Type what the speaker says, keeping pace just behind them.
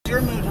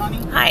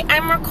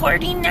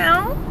recording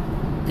now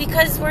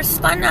because we're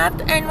spun up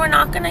and we're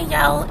not going to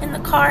yell in the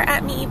car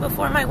at me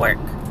before my work.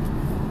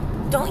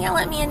 Don't yell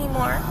at me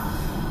anymore.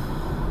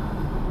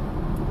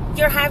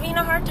 You're having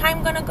a hard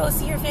time going to go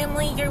see your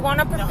family. You want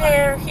to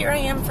prepare. Here I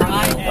am for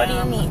you. What do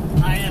you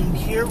need? I am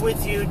here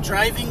with you,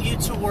 driving you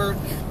to work,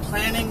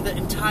 planning the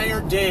entire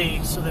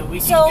day so that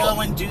we can go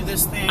and do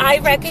this thing. I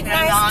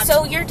recognize.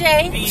 So your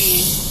day.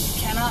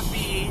 Cannot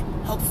be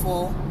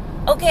helpful.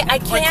 Okay, I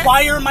can't.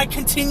 Require my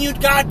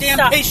continued goddamn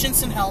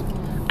patience and help.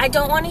 I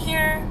don't want to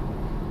hear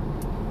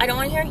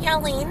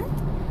yelling.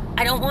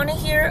 I don't want to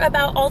hear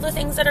about all the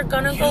things that are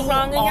going to go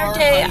wrong in your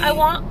day. Honey. I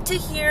want to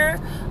hear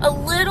a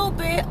little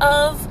bit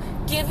of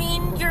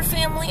giving your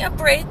family a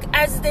break,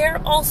 as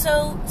they're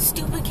also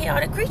stupid,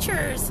 chaotic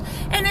creatures.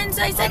 And as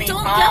I said,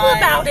 don't yell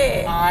about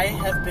it. I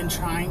have been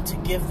trying to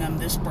give them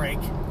this break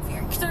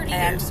for 30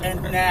 years.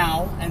 And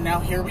now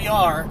here we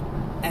are.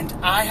 And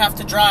I have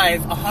to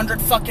drive 100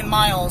 fucking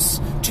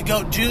miles to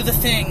go do the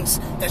things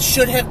that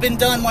should have been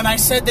done when I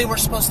said they were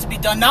supposed to be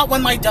done. Not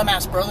when my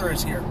dumbass brother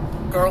is here.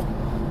 Girl,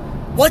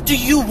 what do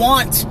you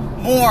want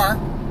more?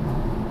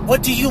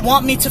 What do you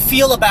want me to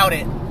feel about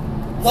it?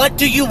 What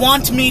do you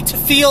want me to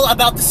feel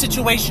about the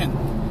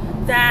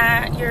situation?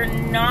 That you're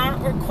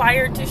not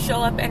required to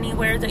show up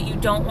anywhere that you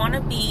don't want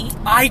to be.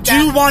 I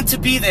do want to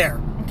be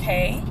there.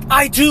 Okay.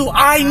 I do.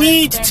 I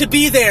need to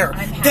be there.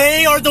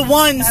 They are the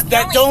ones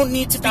that don't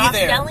need to be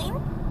there. Stop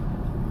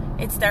yelling.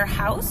 It's their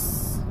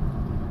house.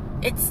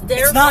 It's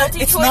their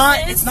It's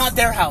not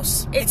their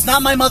house. It's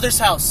not my mother's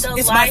house.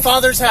 It's my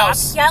father's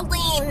house. Stop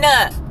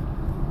yelling.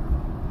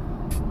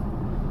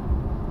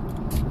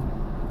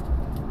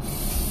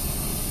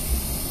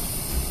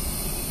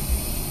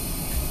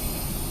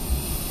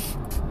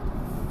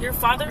 Your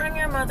father and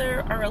your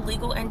mother are a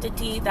legal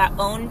entity that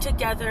own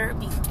together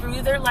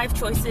through their life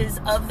choices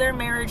of their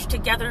marriage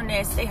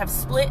togetherness. They have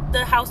split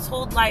the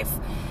household life.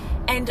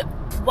 And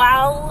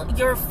while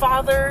your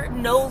father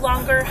no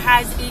longer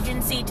has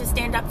agency to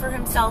stand up for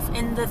himself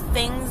in the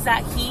things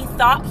that he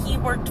thought he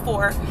worked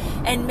for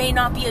and may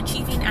not be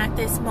achieving at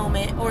this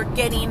moment, or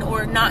getting,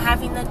 or not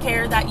having the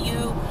care that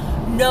you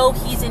know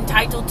he's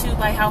entitled to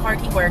by how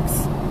hard he works,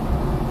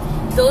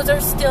 those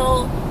are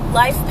still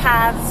life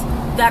paths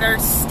that are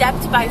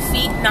stepped by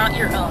feet, not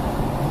your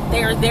own.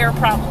 They are their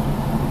problem.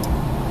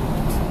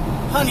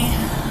 Honey,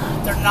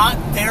 they're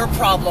not their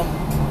problem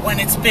when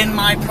it's been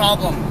my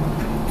problem.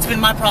 It's been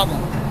my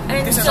problem.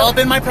 This has all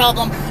been my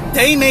problem.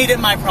 They made it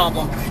my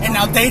problem. And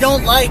now they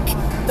don't like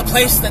the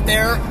place that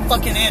they're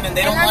fucking in, and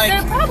they don't like...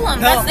 That's their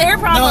problem. That's their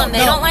problem.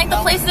 They don't like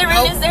the place they're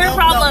in. Is their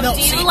problem. Do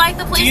you like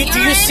the place you're in?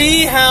 Do you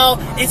see how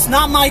it's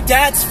not my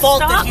dad's fault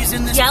that he's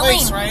in this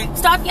place, right?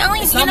 Stop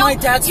yelling. It's not my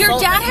dad's fault. Your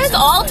dad has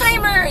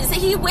Alzheimer's.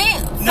 He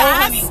went fast. No,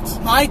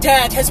 honey. My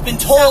dad has been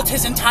told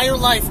his entire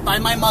life by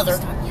my mother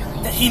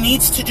that he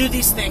needs to do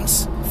these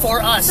things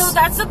for us. So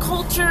that's the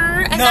culture,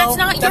 and that's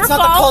not your fault. That's not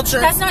the culture.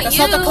 That's not That's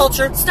you. not the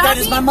culture. Stop that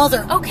is my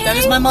mother. Okay. That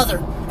is my mother.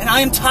 And I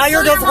am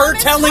tired of her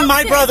telling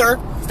my brother...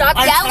 Stop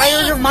yelling. I'm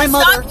tired of my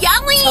mother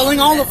telling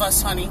all of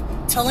us, honey.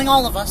 Telling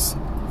all of us.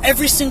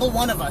 Every single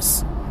one of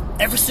us.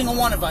 Every single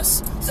one of us.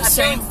 The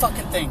same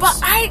fucking things. But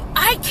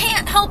I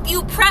can't help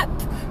you prep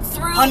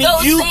through honey,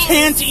 those you things.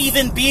 Can't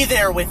even be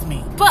there with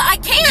me. But I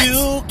can't.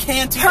 You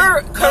can't even...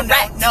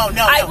 Correct. No.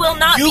 I will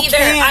not be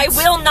there. I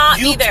will not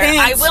be there.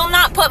 I will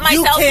not put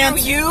myself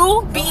through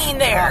you being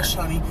there. Gosh,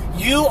 honey.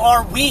 You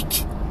are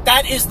weak.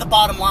 That is the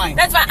bottom line.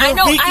 That's fine. I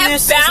know. I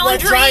have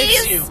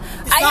boundaries.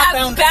 I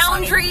have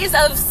boundaries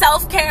of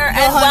self-care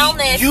and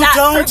wellness that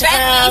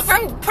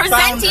prevent me from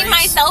presenting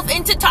myself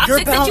into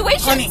toxic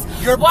situations. Honey,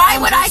 why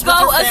would I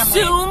go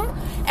assume?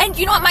 And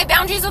you know what? My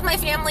boundaries with my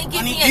family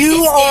give me a distance.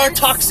 You are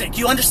toxic.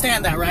 You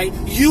understand that, right?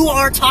 You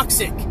are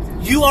toxic.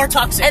 You are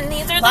toxic. And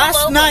these are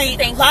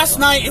the last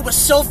night it was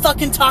so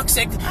fucking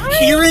toxic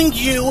hearing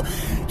you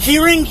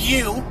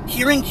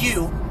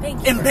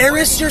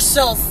embarrass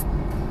yourself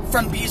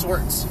from these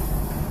words.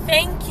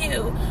 Thank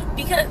you.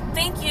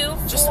 Thank you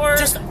for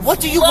what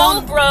do you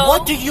want? Bro.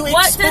 What do you expect?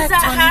 What does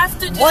that have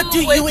to do what do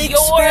you with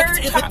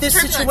expect with this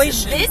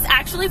situation? This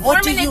actually 4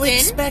 what minutes do you in.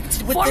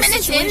 Expect with 4 this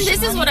minutes situation, in, this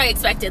honey? is what I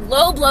expected.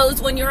 Low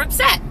blows when you're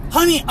upset.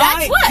 Honey,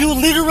 you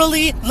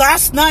literally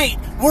last night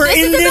were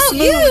in this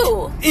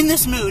mood. In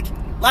this mood.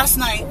 Last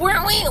night.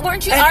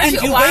 Weren't you and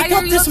you wake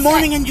up this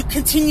morning and you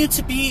continue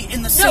to be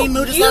in the same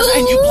mood as last night,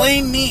 and you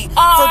blame me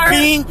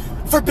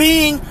for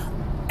being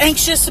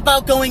anxious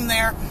about going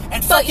there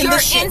and fucking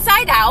this shit. But you're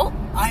inside out.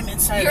 I'm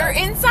inside out.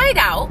 You're inside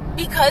out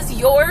because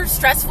your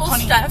stressful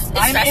stuff is stressful.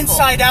 I'm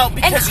inside out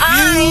because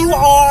you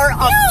are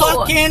a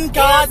fucking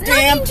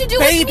goddamn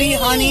baby,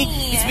 honey.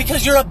 It's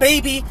because you're a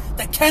baby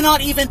that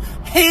cannot even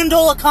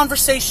handle a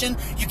conversation.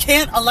 You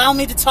can't allow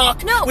me to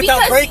talk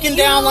without breaking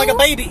down like a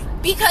baby.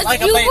 Because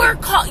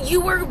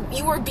you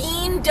were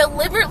being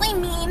deliberately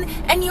mean,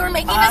 and you were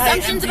making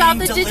assumptions about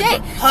the today.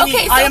 Honey,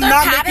 okay, so I am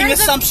not making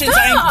assumptions.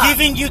 I am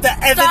giving you the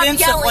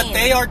evidence of what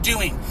they are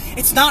doing.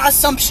 It's not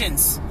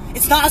assumptions.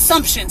 It's not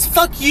assumptions.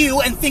 Fuck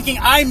you and thinking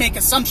I make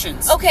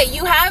assumptions. Okay,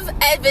 you have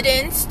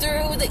evidence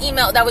through the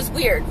email. That was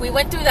weird. We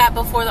went through that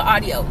before the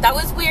audio. That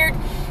was weird.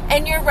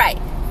 And you're right.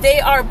 They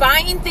are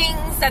buying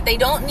things that they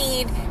don't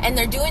need, and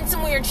they're doing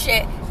some weird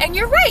shit. And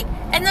you're right.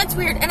 And that's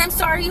weird. And I'm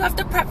sorry you have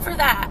to prep for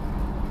that.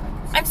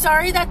 I'm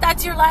sorry that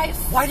that's your life.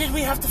 Why did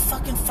we have to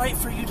fucking fight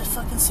for you to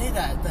fucking say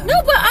that then? No,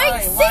 but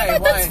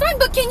that's fine.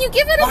 But can you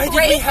give it a break?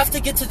 Why did we have to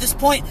get to this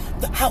point?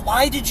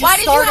 Why did you start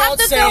out saying, Why did you have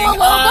to throw a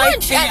low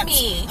lunch at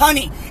me?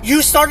 Honey,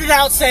 you started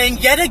out saying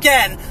yet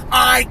again,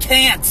 I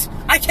can't.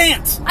 I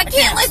can't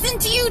listen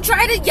to you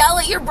try to yell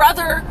at your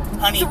brother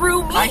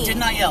through me. I did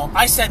not yell.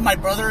 I said my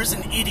brother is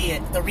an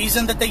idiot. The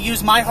reason that they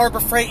use my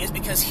Harbor Freight is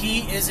because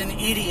he is an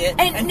idiot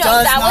and no,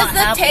 does that not was the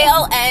have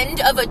tail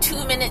end of a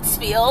 2-minute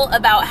spiel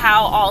about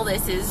how all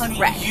this is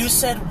wrecked. You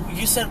said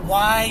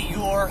why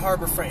your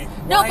Harbor Freight?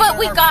 No, but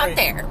we got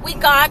there. We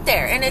got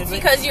there, and it's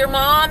because your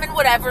mom and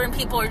whatever, and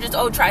people are just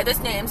try this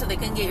name so they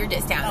can get your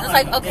discount. And it's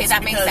like, okay,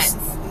 that makes sense.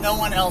 No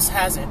one else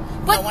has it.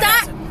 But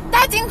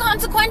that's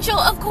inconsequential.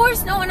 Of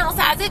course no one else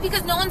has it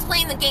because no one's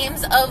playing the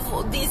games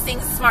of these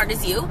things as smart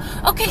as you.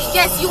 Okay,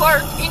 yes, you are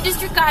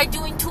industry guy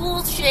doing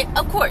tools shit.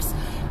 Of course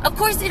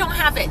they don't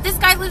have it. This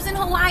guy lives in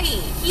Hawaii.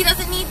 He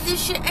doesn't need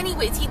this shit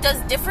anyways. He does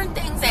different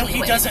things anyways.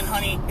 No, he doesn't,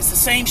 honey. It's the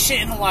same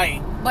shit in Hawaii.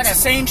 Whatever.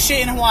 It's the same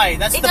shit in Hawaii.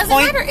 That's the point. It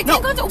doesn't matter. It's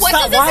inconsequential. What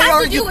does this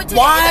have to do with today?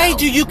 Why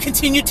do you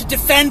continue to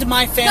defend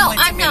my family?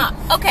 No, I'm not.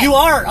 Okay. You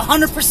are,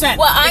 100%.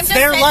 Well, I'm it's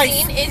their life.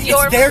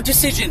 It's their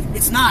decision.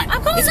 It's not.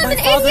 I'm calling them an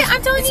idiot.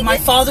 I'm telling you. It's my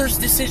father's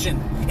decision.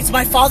 It's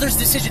my father's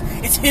decision.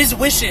 It's his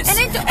wishes.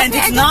 And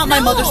it's not my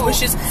mother's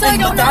wishes. So I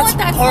don't know what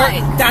that's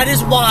like. That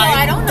is why. So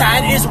I don't know.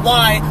 That is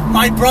why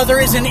my brother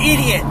is an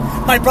idiot.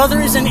 My brother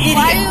is an idiot.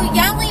 Why are you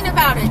yelling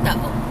about it, though?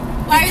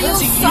 Why are you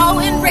so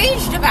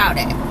enraged about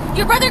it?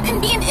 Your brother can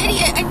be an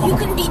idiot and you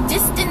can be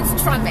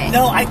distanced from it.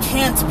 No, I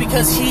can't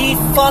because he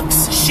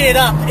fucks shit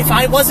up. If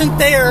I wasn't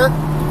there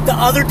the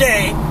other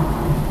day,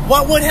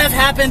 what would have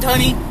happened,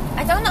 honey?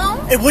 I don't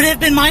know. It would have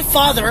been my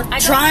father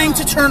trying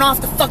to turn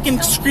off the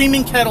fucking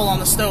screaming kettle on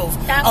the stove.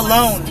 That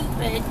alone. Was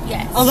stupid,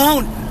 yes.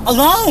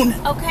 Alone.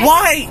 Okay.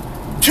 Why?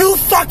 2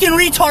 fucking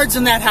retards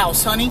in that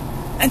house, honey.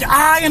 And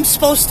I am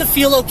supposed to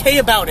feel okay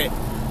about it.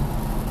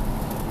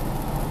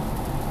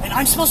 And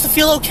I'm supposed to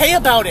feel okay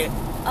about it.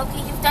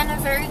 Okay, you've done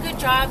a very good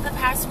job the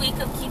past week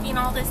of keeping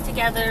all this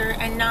together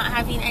and not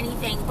having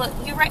anything. But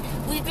you're right.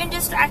 We've been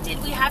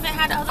distracted. We haven't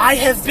had other things I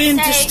have been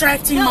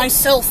distracting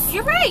myself.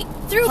 You're right.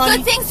 Through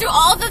good things, through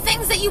all the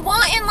things that you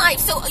want in life.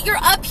 So you're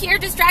up here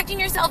distracting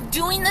yourself,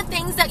 doing the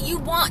things that you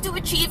want to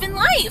achieve in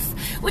life,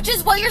 which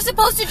is what you're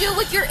supposed to do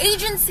with your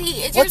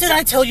agency. What did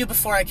I tell you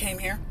before I came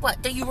here?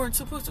 What? That you weren't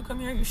supposed to come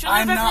here? You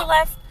shouldn't have ever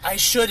left? I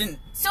shouldn't.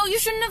 So you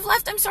shouldn't have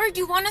left? I'm sorry.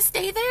 Do you want to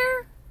stay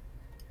there?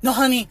 No,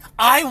 honey,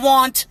 I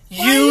want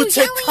you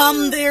to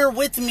come there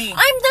with me. I'm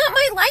not.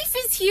 My life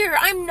is here.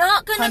 I'm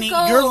not going to go.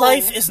 Honey, your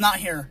life is not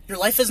here. Your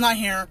life is not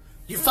here.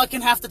 You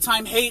fucking half the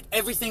time hate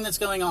everything that's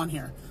going on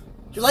here.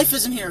 Your life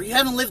isn't here. You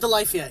haven't lived a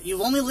life yet. You've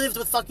only lived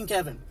with fucking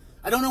Kevin.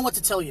 I don't know what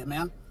to tell you,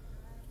 man.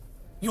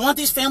 You want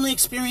these family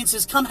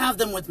experiences? Come have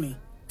them with me.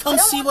 Come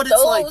see what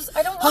it's like.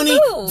 I don't want Honey,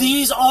 those.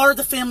 These are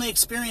the family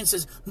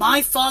experiences.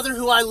 My father,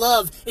 who I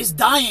love, is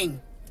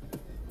dying.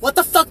 What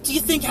the fuck do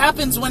you think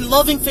happens when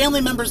loving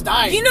family members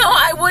die? You know,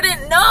 I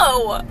wouldn't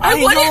know. I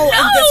wouldn't know.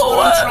 And that's what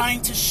I'm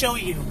trying to show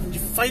you. And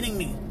you're fighting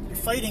me. You're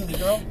fighting me,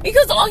 girl.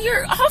 Because all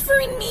you're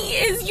offering me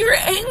is your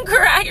anger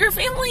at your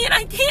family, and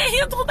I can't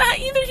handle that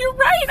either. You're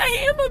right.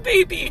 I am a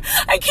baby.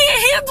 I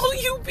can't handle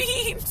you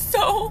being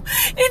so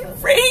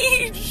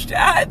enraged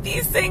at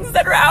these things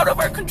that are out of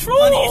our control.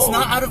 Honey, it's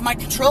not out of my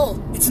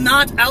control. It's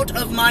not out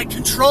of my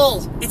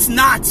control. It's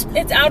not.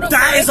 It's out of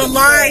That my is a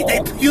control. lie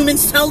that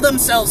humans tell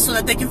themselves so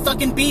that they can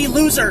fucking be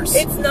losers.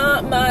 It's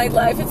not my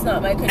life. It's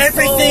not my control.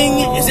 Everything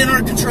is in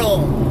our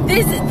control.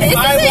 This isn't in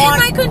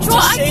my control.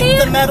 I shape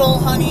the metal,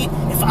 honey.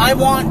 If I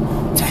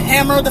want to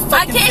hammer the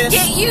fucking fist. I can't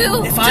get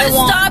you if to I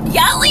want, stop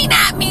yelling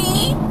at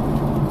me.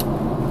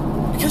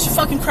 Because you're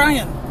fucking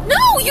crying.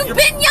 No, you've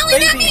been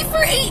yelling at me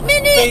for 8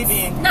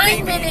 minutes.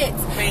 9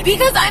 minutes.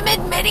 Because I'm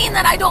admitting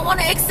that I don't want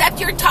to accept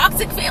your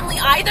toxic family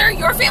either.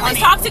 Your family's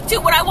toxic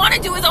too. What I want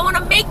to do is I want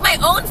to make my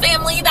own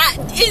family that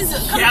is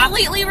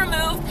completely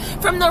removed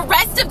from the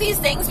rest of these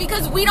things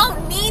because we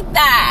don't need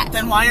that.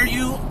 Then why are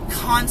you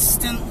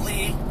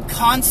constantly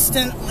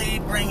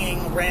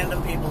bringing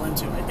random people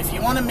into it? If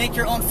you want to make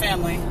your own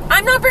family,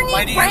 I'm not bringing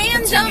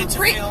random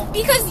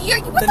because you're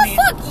what the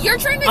fuck? You're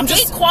trying to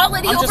date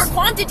quality over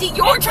quantity.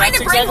 You're trying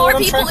to bring more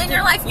people in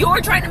your life.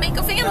 You're trying to make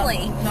a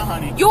family. No,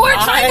 honey. You're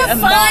trying to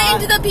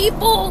find the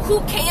people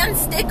who can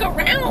stick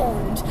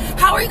around.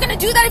 How are you going to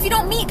do that if you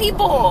don't meet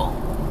people?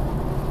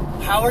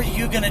 How are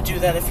you going to do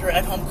that if you're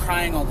at home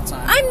crying all the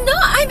time? I'm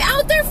not. I'm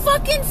out there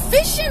fucking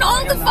fishing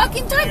all the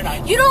fucking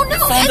time. You don't know.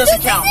 Your phone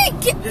doesn't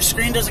count. Your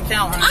screen doesn't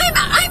count, honey.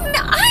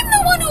 I'm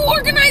the one who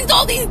organized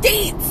all these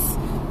dates.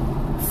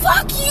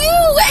 Fuck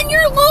you and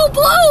your low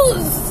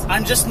blows.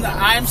 I'm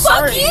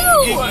sorry.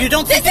 Fuck you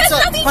don't think this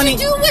has nothing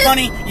to do with...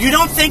 Honey, you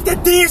don't think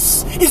that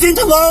this is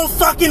into low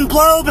fucking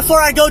blow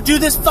before I go do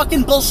this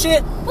fucking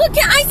bullshit? Well,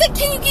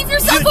 can you give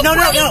yourself a break? No.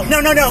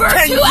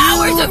 For 2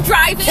 hours of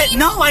driving?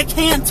 No, I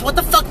can't. What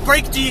the fuck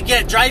break do you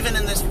get driving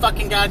in this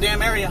fucking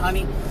goddamn area,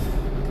 honey?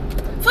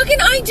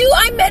 Fucking I do.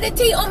 I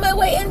meditate on my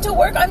way into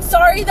work. I'm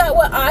sorry that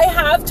what I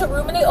have to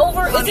ruminate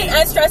over isn't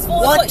as stressful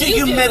as what you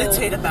do. What do you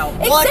meditate about?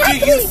 Exactly. What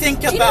do you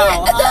think do you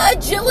about? know the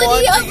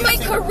agility of my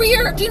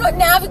career? Do you know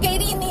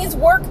navigating these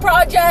work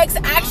projects?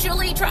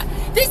 Actually try.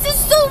 This is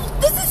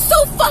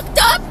so fucked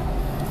up.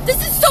 This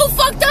is so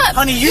fucked up.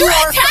 Honey, you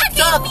are fucked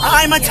up. Me.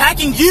 I'm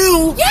attacking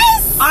you.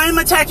 Yes. I'm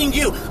attacking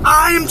you.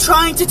 I am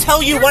trying to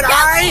tell you what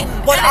I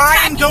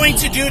am going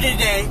to do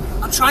today.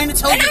 I'm trying to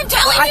tell you. And I'm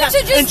telling you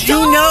to just and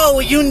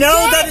you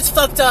know that it's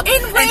fucked up.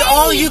 And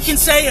all you can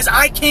say is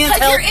I can't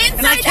help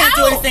and I can't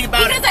do anything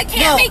about it. Because I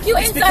can't make you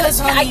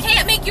inside. I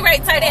can't make you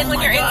right side in when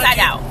you're inside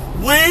out.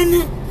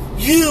 When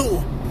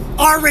you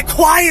are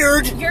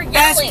required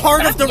as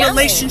part of the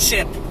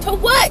relationship. To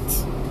what?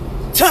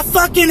 To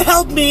fucking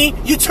help me,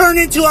 you turn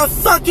into a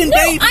fucking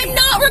baby. I'm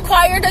not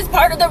required as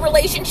part of the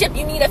relationship.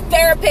 You need a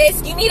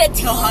therapist. You need a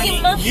team. No, honey,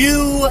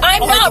 I'm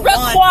not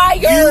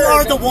required. You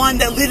are the one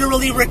that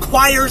literally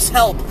requires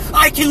help.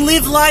 I can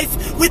live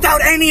life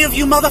without any of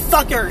you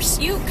motherfuckers.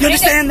 You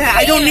understand that?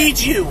 I don't need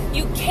you.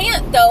 You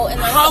can't, though. And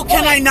how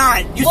can I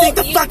not? You think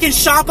the fucking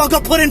shop I'll go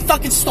put in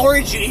fucking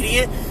storage, you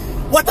idiot?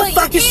 What the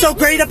fuck is so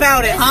great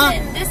about it, huh?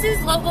 This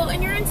is low blow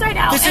and you're inside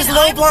out. This is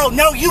low blow.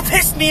 No, you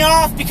pissed me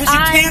off because you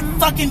can't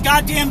fucking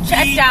goddamn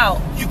checked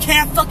out. You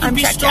can't fucking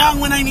be strong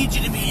when I need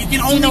you to be. You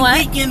can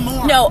only weaken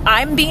more. No,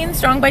 I'm being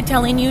strong by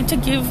telling you to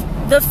give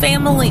the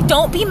family.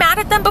 Don't be mad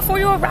at them before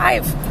you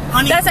arrive.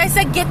 Honey, as I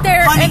said, get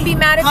there and be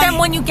mad at them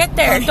when you get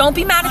there. Don't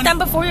be mad at them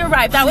before you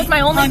arrive. That was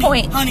my only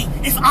point. Honey,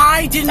 if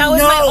I didn't know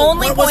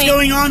what was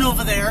going on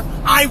over there,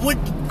 I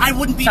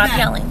wouldn't be mad. Stop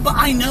yelling. But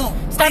I know.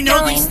 I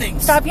know these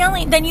things. Stop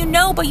yelling. Then you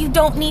know, but you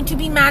don't need to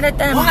be mad at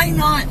them. Why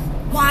not?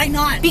 Why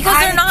not? Because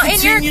they're not in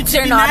your.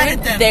 They're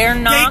not. They're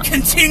not. They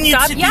continue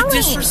to be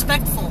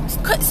disrespectful.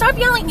 Stop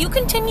yelling. You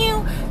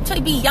continue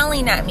to be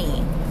yelling at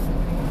me.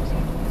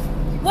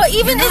 What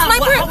even is my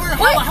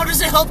how does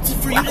it help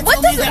for you to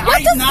tell me that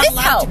I'm not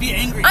allowed to be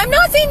angry? I'm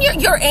not saying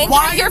you're angry.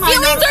 Your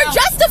feelings are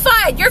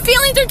justified. Your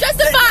feelings are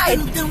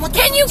justified.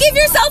 Can you give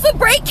yourself a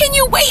break? Can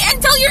you wait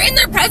until you're in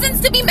their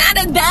presence to be mad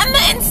at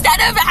them instead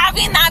of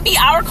having that be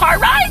our car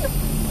ride?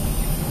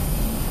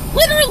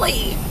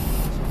 Literally.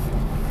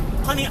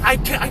 Honey,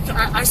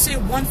 I say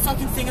one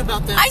fucking thing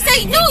about this. I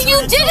say, no,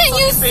 you didn't.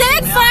 You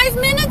said 5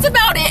 minutes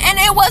about it, and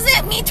it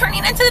wasn't me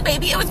turning into the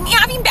baby. It was me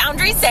having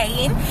boundaries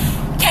saying,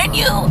 can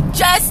you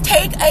just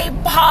take a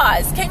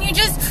pause? Can you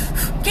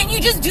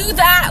just do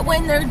that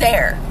when they're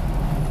there?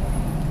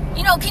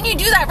 You know, can you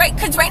do that, right?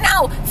 Because right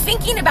now,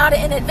 thinking about it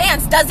in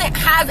advance doesn't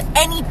have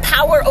any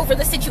power over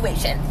the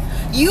situation.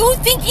 You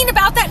thinking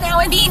about that now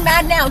and being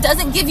mad now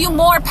doesn't give you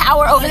more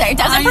power over there. It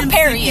doesn't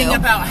prepare you. I'm thinking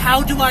about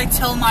how do I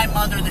tell my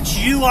mother that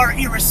you are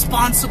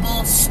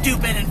irresponsible,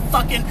 stupid, and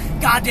fucking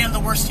goddamn the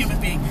worst human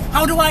being?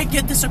 How do I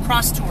get this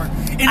across to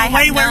her in a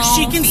way where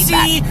she can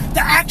see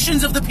the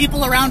actions of the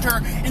people around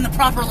her in the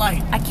proper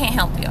light? I can't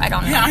help you. I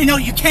don't know. Yeah, I know.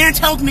 You can't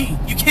help me.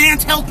 You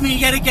can't help me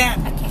yet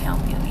again. I can't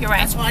help you. You're right.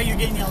 That's why you're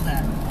getting yelled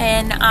at.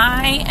 And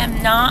I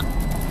am not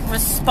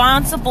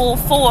responsible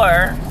for...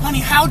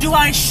 Honey, how do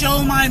I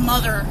show my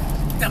mother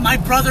that my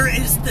brother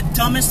is the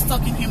dumbest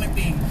fucking human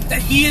being?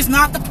 That he is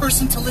not the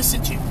person to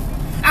listen to?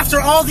 After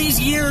all these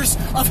years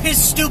of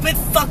his stupid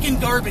fucking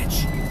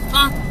garbage.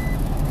 Huh?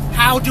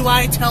 How do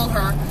I tell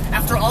her,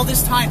 after all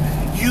this time,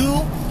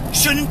 you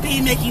shouldn't be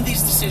making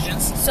these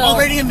decisions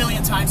already a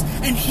million times,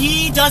 and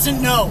he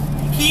doesn't know.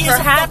 He is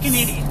a fucking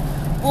idiot.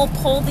 We'll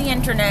pull the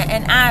internet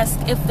and ask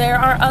if there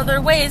are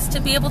other ways to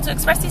be able to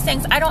express these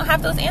things. I don't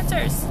have those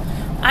answers.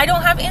 I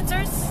don't have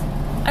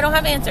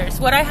answers.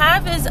 What I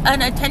have is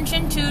an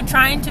attention to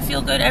trying to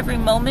feel good every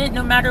moment,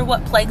 no matter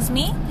what plagues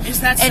me. Is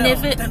that so?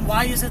 Then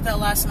why is it that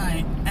last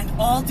night and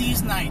all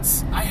these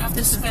nights I have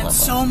to spend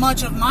so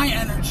much of my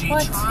energy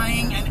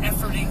trying and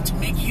efforting to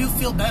make you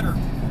feel better?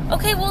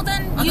 Okay, well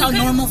then about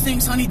normal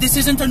things, honey. This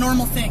isn't a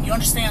normal thing. You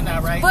understand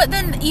that, right? But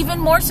then even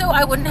more so,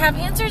 I wouldn't have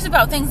answers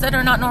about things that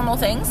are not normal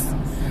things.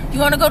 You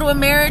want to go to a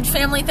marriage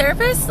family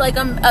therapist, like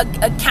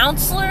a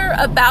counselor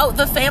about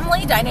the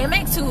family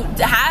dynamics who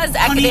has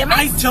academics?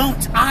 I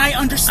don't. I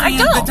understand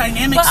the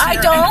dynamics but I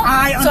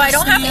don't. So I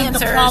don't have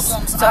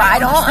answers. So I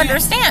don't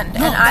understand.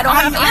 And I don't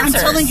have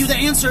answers. I'm telling you the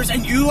answers,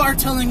 and you are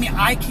telling me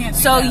I can't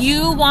do that. So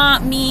you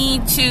want me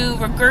to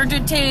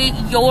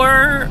regurgitate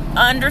your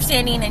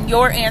understanding and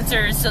your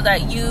answers so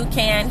that you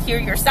can hear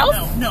yourself?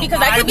 No. Because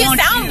I could be a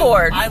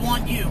soundboard. I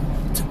want you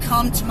to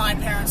come to my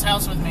parents'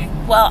 house with me.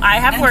 Well, I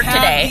have work today.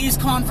 And have these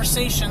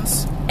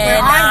conversations where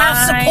I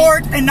have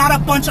support and not a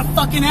bunch of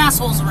fucking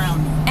assholes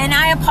around me. And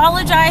I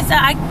apologize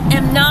that I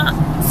am not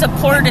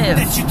supportive.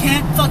 That you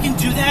can't fucking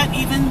do that,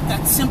 even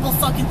that simple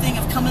fucking thing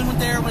of coming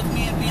there with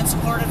me and being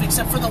supportive,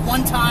 except for the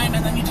one time,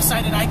 and then you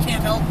decided I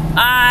can't help.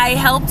 I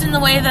helped in the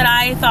way that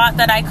I thought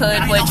that I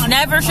could, which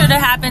never should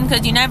have happened,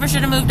 because you never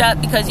should have moved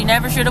up, because you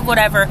never should have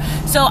whatever.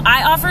 So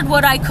I offered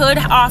what I could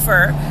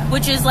offer,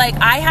 which is like,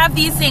 I have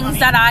these things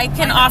that I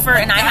can offer,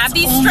 and I have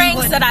these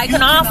strengths that I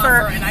can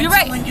offer. You're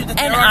right.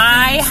 And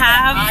I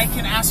have... I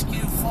can ask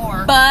you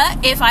for.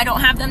 But if I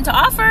don't have them to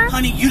offer...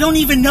 Honey, you don't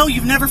even know.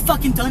 You've never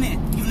fucking done it.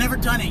 You've never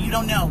done it. You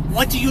don't know.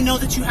 What do you know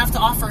that you have to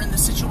offer in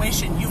this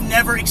situation? You've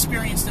never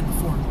experienced it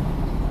before.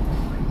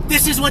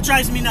 This is what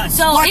drives me nuts.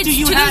 So what it's do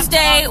you Tuesday. have to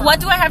offer? What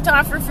do I have to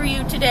offer for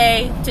you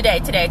today? What do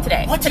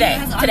you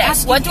have? I'm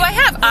asking What do you. I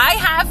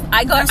have?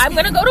 I'm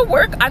going to go to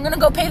work. I'm going to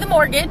go pay the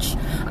mortgage.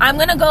 I'm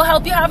going to go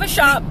help you have a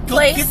shop Go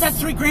place. get that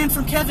 $3,000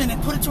 from Kevin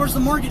and put it towards the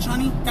mortgage,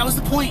 honey. That was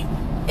the point.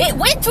 It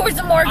went towards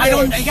the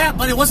mortgage. Yeah,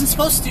 but it wasn't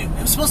supposed to. It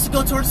was supposed to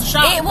go towards the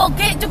shop. It will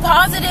get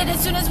deposited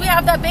as soon as we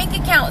have that bank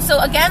account. So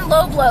again,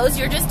 low blows.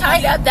 You're just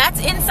tied up. That's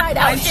inside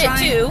out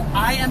too.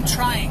 I am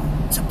trying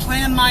to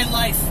plan my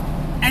life,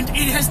 and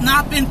it has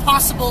not been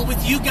possible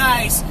with you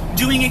guys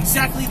doing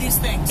exactly these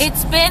things.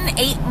 It's been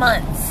 8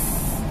 months.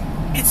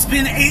 It's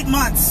been 8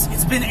 months.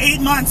 It's been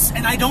 8 months,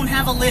 and I don't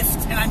have a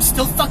lift, and I'm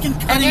still fucking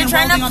cutting And you're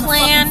trying welding to on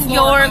plan the fucking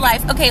floor, your honey.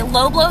 life. Okay,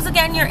 low blows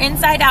again. You're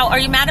inside out. Are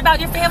you mad about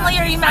your family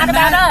or are you mad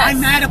about us?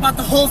 I'm mad about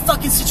the whole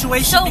fucking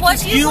situation So what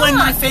because do you and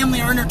want? my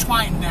family are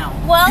intertwined now.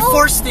 Well- you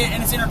forced it,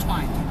 and it's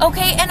intertwined.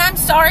 Okay, and I'm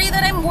sorry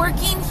that I'm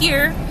working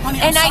here Honey,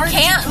 and I'm I sorry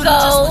that can't you couldn't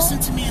just go. listen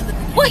to me in the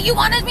beginning. What, you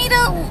wanted me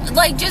to,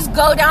 like, just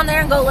go down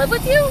there and go live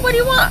with you? What do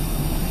you want?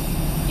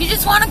 You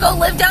just want to go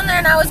live down there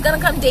and I was going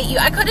to come date you.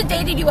 I could have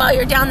dated you while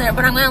you're down there,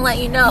 but I'm going to let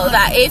you know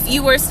that if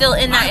you were still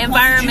in that I wanted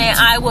environment, you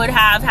to- I would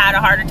have had a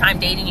harder time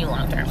dating you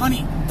long term.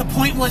 Honey, the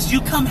point was you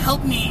come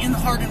help me in the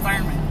hard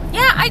environment.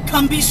 Yeah,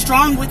 Come be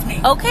strong with me.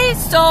 Okay,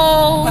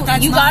 so But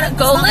that's you not- gotta that's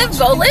go not live. what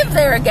Go you live do.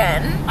 there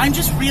again. I'm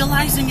just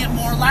realizing it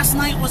more. Last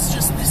night was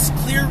just this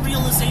clear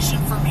realization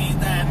for me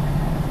that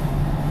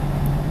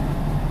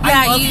Yeah,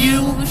 I love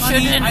you honey,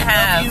 shouldn't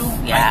have. I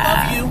love you. Yeah,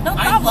 I love you. no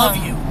I problem. love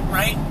you,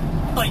 right?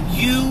 But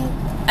you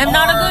I'm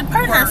not a are good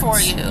partner for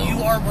words. you.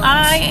 You are words.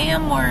 I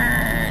am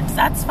words.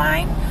 That's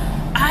fine.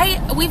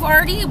 We've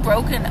already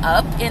broken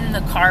up in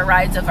the car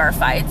rides of our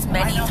fights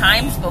many I know,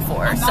 times honey.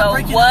 before. I'm not So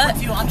breaking what? up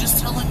with you. I'm just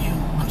telling you.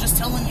 I'm just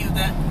telling you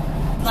that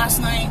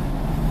last night,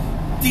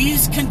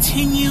 these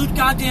continued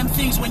goddamn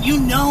things. When you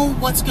know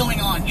what's going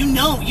on, you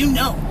know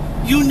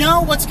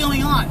what's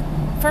going on.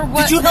 For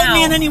what? Did you help now?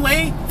 me in any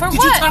way? For Did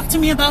what? you talk to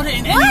me about it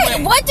in any What?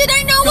 way? What did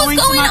I know Going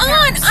was to going my on?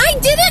 parents. I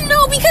didn't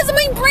know because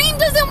my brain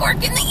doesn't work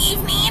in the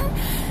evening.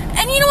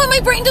 And you know what? My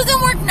brain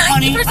doesn't work 90%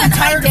 Honey, of I'm the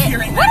tired of day.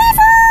 hearing that.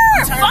 Whatever.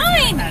 I'm tired of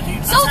hearing Fine. that, dude.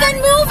 I'm So tired then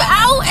of hearing move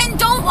that. out and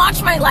don't watch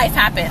my life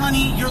happen.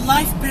 Honey, your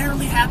life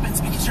barely happens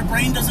because your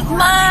brain doesn't work.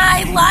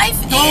 My Okay? life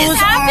is Those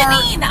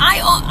happening.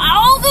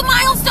 All the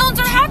milestones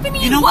are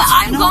happening. You know what?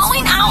 what's- I'm you know what's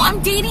going funny? out. I'm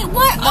dating.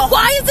 What? No.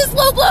 Why is this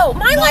low blow?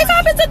 My No. life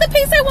happens at the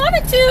pace I want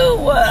it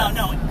to.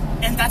 No.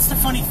 And that's the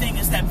funny thing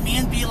is that me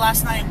and B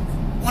last night,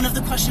 one of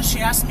the questions she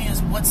asked me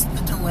is, what's the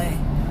delay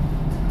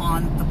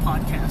on the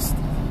podcast?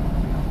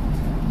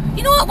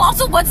 You know what?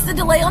 Also, what's the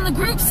delay on the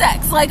group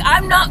sex? Like,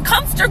 I'm not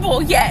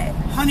comfortable yet.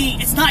 Honey,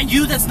 it's not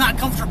you that's not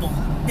comfortable.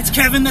 It's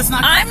Kevin that's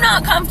not I'm comfortable.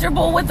 not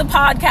comfortable with the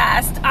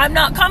podcast. I'm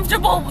not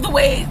comfortable with the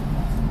way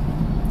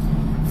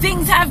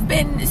things have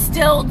been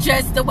still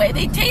just the way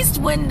they taste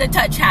when the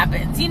touch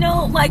happens. You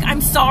know, like,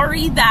 I'm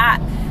sorry that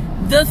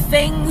the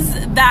things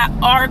that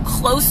are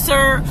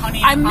closer,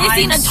 Honey, I'm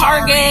missing I'm a sorry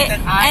target,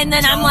 that I and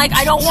then I'm don't like,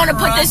 I don't want to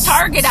put this trust-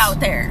 target out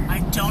there. I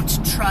don't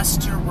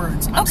trust your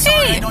words. I'm Okay,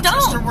 sorry, I don't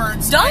trust your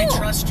words. Don't. I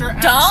trust your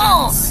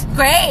actions. Don't.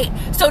 Great.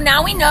 So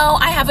now we know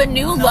I have a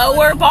new No,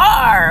 lower honey.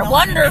 bar. No,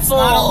 Wonderful. it's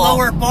not a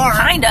lower bar.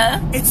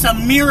 Kinda. It's a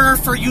mirror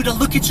for you to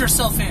look at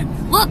yourself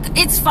in. Look,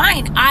 it's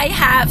fine. I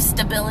have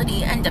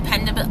stability and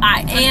dependability.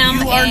 I am.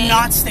 You are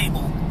not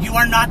stable. You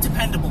are not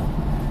dependable.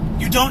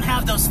 You don't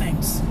have those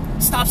things.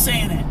 Stop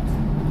saying it.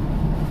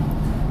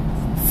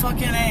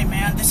 Fucking A,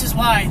 man. This is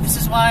why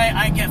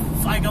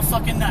I go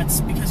fucking nuts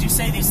because you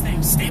say these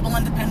things. Stable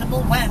and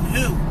dependable. When?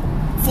 Who?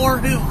 For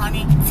who,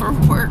 honey? for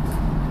work.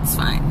 It's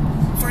fine.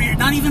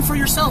 Not even for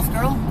yourself,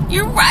 girl.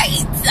 You're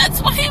right.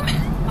 That's why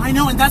I'm. I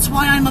know, and that's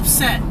why I'm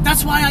upset.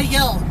 That's why I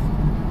yell.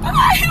 But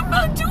I am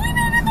not doing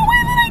it in the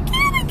way that I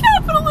can in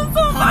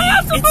capitalism. I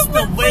have Honey, to it's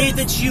the move way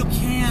that you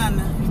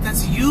can.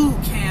 That's you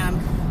can.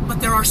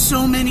 But there are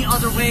so many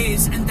other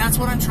ways, and that's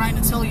what I'm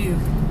trying to tell you.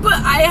 But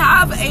I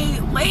have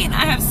a lane.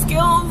 I have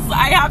skills.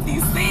 I have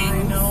these things.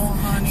 I know,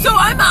 honey. So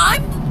I'm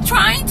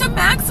trying to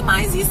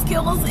maximize these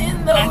skills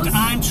in those. And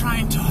I'm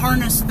trying to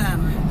harness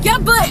them. Yeah,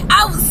 but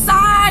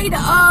outside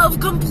of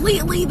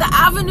completely the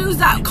avenues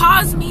that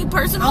cause me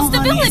personal No,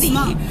 honey,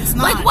 stability. it's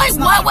not. Like, what? It's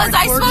not. What was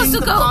I supposed to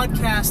Recording go?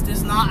 The podcast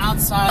is not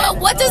outside. But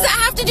what does that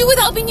have to do with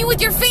helping you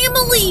with your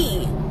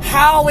family?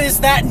 How is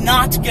that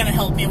not going to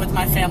help me with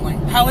my family?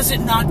 How is it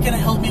not going to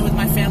help me with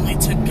my family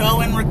to go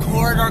and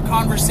record our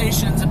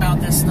conversations about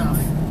this stuff?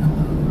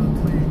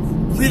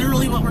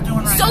 Literally what we're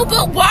doing right now. So,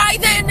 but why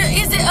then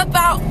is it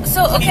about?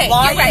 So, okay,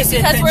 why you're right is it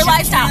because that we're you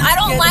lifestyle. can't I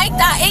don't get like along?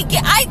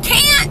 that. I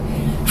can't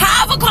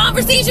have a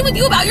conversation with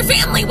you about your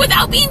family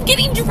without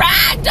getting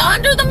dragged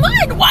under the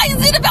mud. Why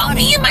is it about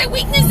me and my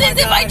weaknesses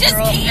if I just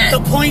Girl, can't?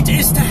 The point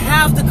is to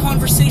have the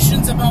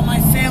conversations about my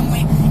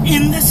family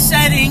in the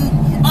setting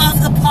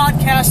of the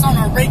podcast on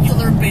a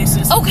regular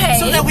basis. Okay.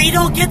 So that we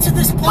don't get to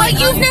this point. But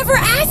you've honey. never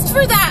asked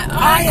for that.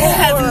 I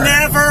have Or-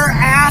 never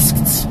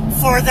asked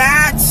for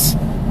that.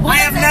 I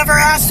have never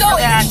asked So for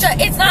that.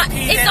 it's not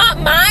Repeat it's it.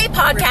 not my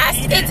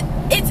podcast. Repeat it.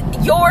 It's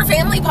your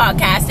family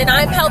podcast, and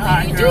I'm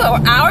helping you do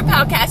our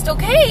podcast,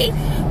 okay?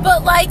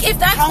 But, like, if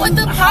that's what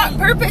the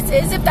purpose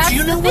is, if that's the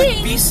thing... Do you know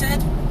what B said?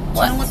 Do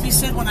you know what B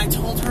said when I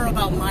told her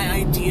about my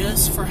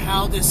ideas for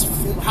how the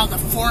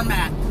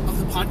format of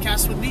the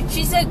podcast would be?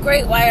 She said,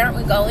 great, why aren't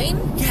we going?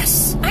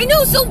 Yes. I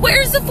know, so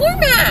where's the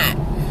format?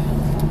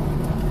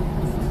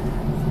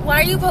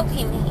 Why are you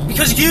poking me?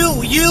 Because you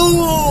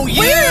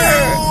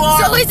Where?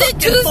 are so is it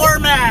Tuesday?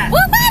 Format.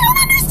 Well, I don't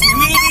understand.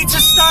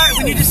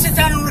 We need to sit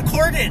down and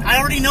record it. I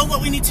already know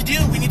what we need to do.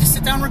 We need to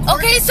sit down and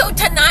record it. Okay, so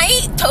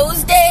tonight,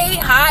 Tuesday,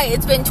 hi,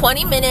 it's been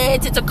 20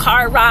 minutes. It's a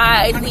car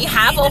ride. We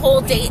have a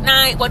whole date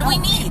night. What do we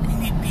need? We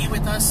need B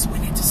with us. We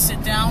need to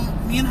sit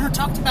down. Me and her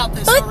talked about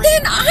this But already.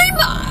 then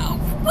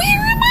where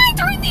am I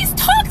during these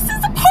talks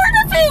as a part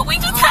of it? We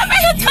just haven't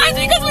had time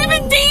because we've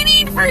been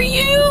dating for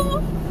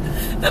you.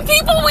 The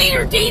people we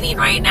are dating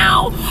right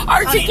now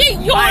are to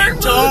get your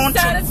mood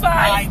satisfied.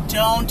 I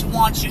don't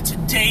want you to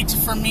date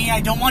for me.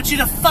 I don't want you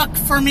to fuck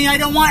for me. I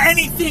don't want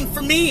anything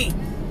for me.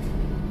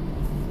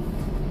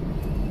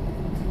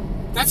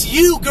 That's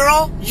you,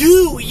 girl.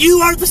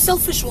 You are the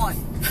selfish one.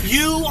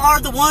 You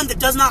are the one that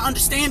does not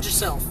understand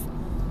yourself.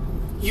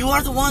 You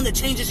are the one that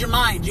changes your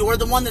mind. You are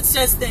the one that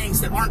says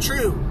things that aren't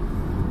true.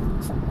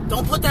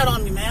 Don't put that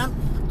on me, man.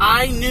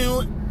 I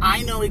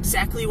know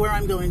exactly where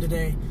I'm going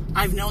today.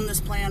 I've known this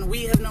plan.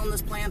 We have known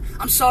this plan.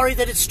 I'm sorry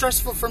that it's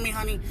stressful for me,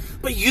 honey.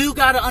 But you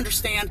gotta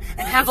understand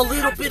and have a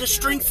little bit of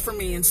strength for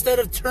me instead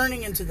of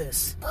turning into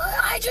this. But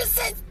I just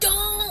said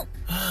don't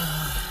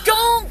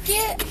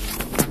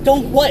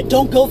what?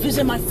 Don't go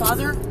visit my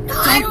father?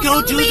 No, don't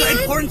go do man.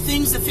 the important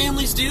things that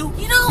families do?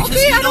 You know, because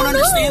okay, you I don't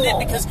understand know.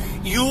 it because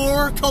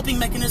your coping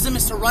mechanism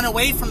is to run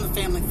away from the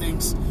family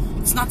things.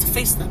 It's not to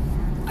face them.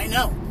 I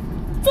know.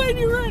 Fine,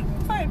 you're right.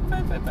 Fine.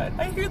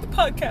 I hear the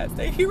podcast.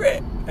 I hear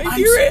it. I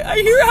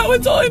hear how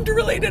it's all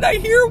interrelated. I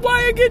hear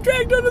why I get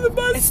dragged under the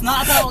bus. It's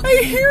not about...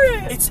 I hear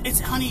it. It's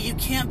honey, you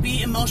can't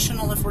be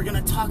emotional if we're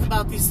going to talk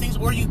about these things.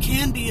 Or you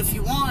can be if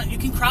you want. You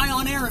can cry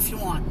on air if you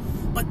want.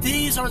 But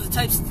these are the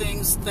types of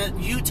things that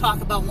you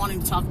talk about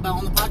wanting to talk about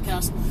on the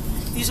podcast.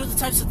 These are the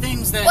types of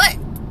things that... What?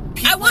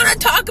 I want to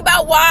talk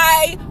about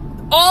why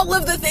all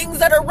of the things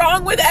that are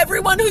wrong with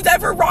everyone who's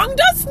ever wronged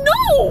us?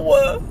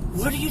 No!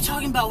 What are you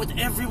talking about with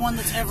everyone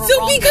that's ever So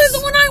wronged because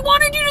us? when I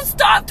wanted you to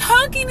stop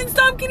talking and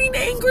stop getting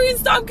angry and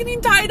stop getting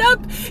tied up,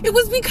 it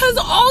was because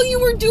all you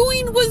were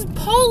doing was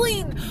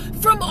pulling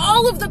from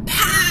all of the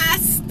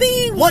past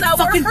things What that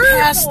were fucking hurtful.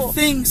 past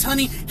things,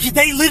 honey?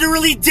 They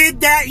literally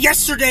did that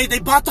yesterday. They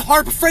bought the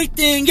Harbor Freight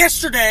thing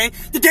yesterday,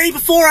 the day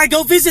before I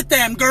go visit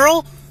them,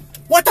 girl.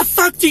 What the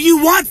fuck do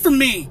you want from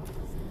me?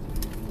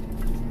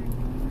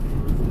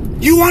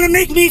 You want to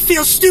make me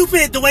feel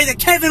stupid the way that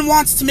Kevin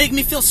wants to make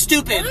me feel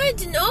stupid.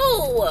 What?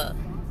 No.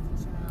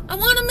 I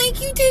want to make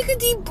you take a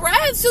deep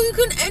breath so you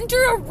can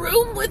enter a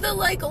room with a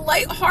light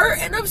heart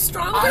and a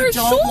stronger I don't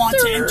shoulders. want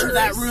to enter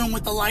that room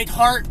with a light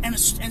heart and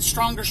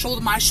stronger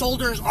shoulder. My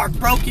shoulders are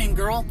broken,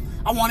 girl.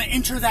 I want to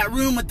enter that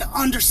room with the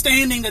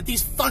understanding that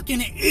these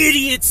fucking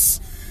idiots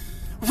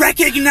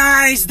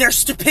recognize their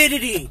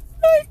stupidity.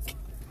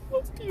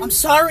 I'm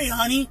sorry,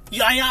 honey.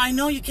 I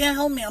know you can't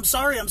help me. I'm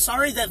sorry. I'm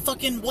sorry that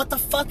fucking... What the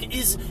fuck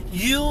is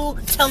you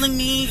telling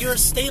me you're a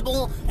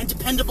stable and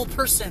dependable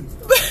person?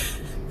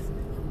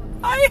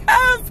 I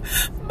have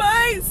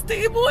my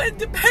stable and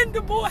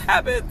dependable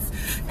habits,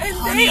 and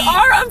Honey, they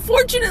are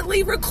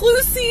unfortunately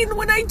reclusing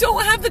when I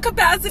don't have the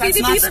capacity to be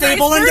the That's not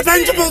stable and nice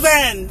person. dependable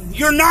then.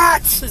 You're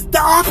not. It's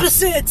the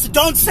opposite.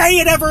 Don't say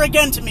it ever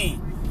again to me.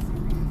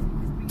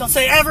 Don't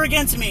say it ever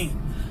again to me.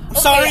 I'm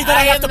sorry that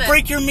I have to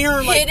break your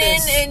mirror like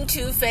this. Hidden and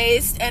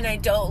two-faced, and I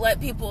don't let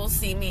people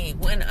see me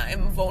when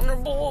I'm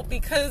vulnerable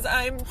because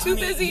I'm too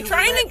busy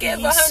trying to give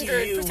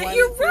 100%.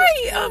 You're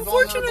right.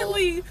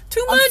 Unfortunately,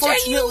 too much,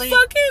 and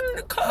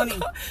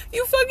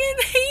you fucking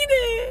hate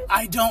it.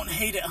 I don't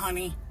hate it,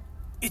 honey.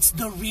 It's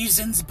the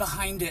reasons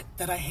behind it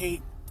that I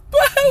hate.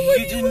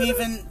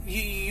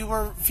 You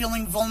were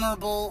feeling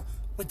vulnerable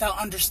without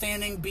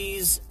understanding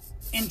B's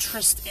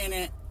interest in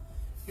it.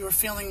 You were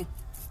feeling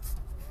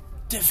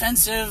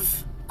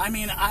defensive. I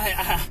mean,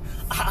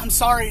 I'm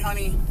sorry,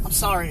 honey. I'm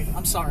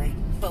sorry.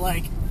 But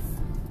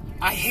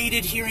I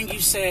hated hearing you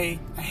say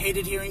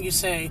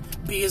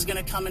B is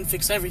gonna come and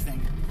fix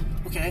everything.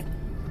 Okay?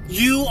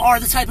 You are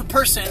the type of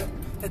person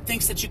that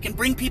thinks that you can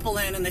bring people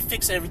in and they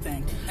fix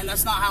everything. And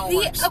that's not how it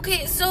works.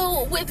 Okay,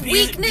 so with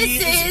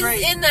weaknesses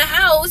in the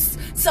house,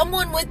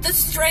 someone with the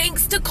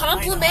strengths to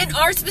complement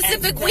our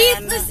specific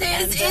weaknesses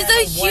is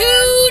a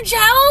huge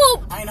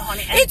help. I know,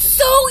 honey. It's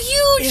so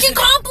huge. It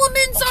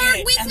complements our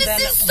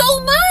weaknesses so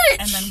much.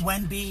 And then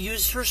when B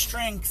used her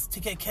strength to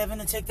get Kevin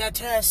to take that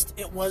test,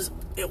 it was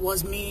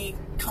me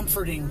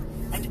comforting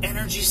and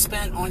energy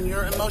spent on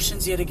your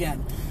emotions yet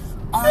again.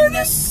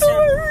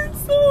 Unnecessary.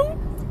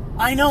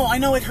 I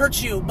know it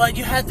hurt you, but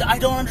I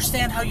don't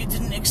understand how you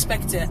didn't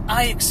expect it.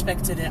 I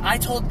expected it. I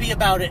told B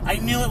about it. I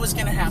knew it was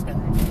going to happen.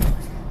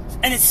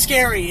 And it's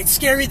scary. It's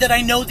scary that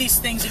I know these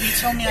things and you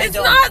tell me I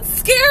don't. It's not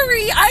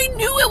scary. I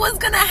knew it was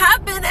going to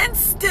happen, and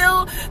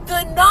still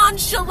the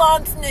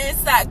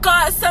nonchalantness that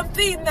got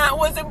something that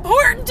was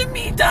important to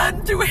me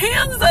done through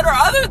hands that are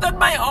other than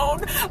my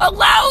own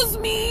allows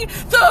me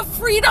the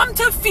freedom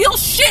to feel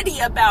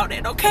shitty about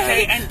it,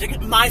 okay?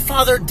 And my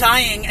father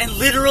dying and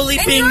literally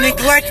being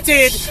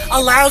neglected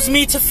allows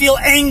me to feel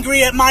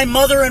angry at my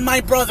mother and my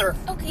brother.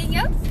 Okay,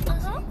 yep.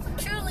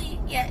 Truly,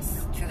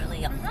 yes.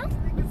 Truly,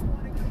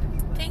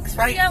 Thanks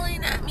for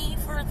yelling at me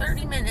for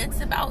 30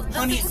 minutes about the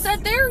things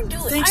that they're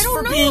doing. Thanks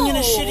for being in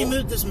a shitty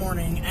mood this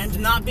morning and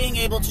not being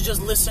able to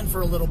just listen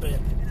for a little bit.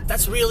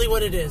 That's really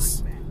what it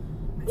is.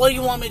 What do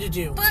you want me to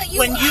do? But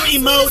when you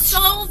emote, to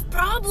solve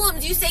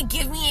problems. You say,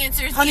 give me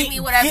answers, honey, give me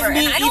whatever. Give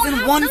me and I don't even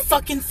have one nothing.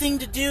 fucking thing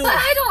to do. But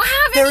I don't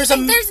have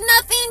anything. There's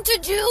nothing to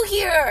do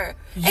here.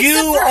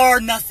 You are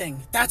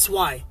nothing. That's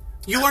why.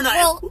 You are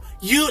not. Well,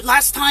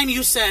 last time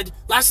you said,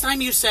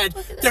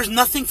 there's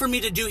nothing for me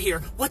to do here.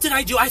 What did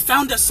I do? I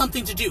found us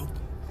something to do.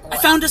 I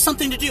don't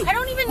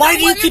even know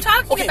what you're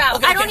talking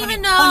about. I don't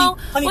even know.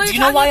 Honey, do you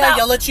know why I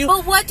yell at you?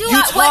 But what do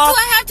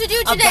I have to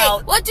do today?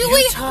 What do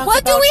we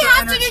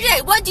have to do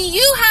today? What do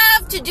you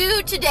have to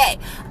do today?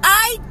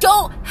 I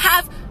don't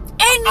have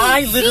any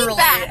I literally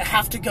feedback.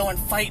 have to go and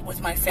fight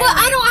with my family. But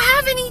I don't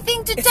have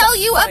anything to tell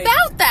you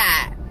about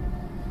that.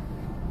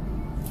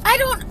 I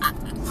don't...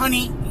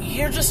 Honey,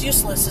 you're just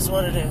useless is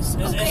what it is.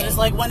 It's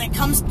like when it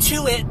comes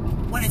to it,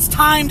 when it's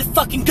time to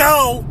fucking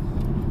go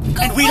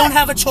and we don't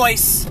have a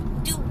choice.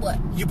 Do what?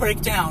 You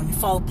break down, you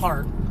fall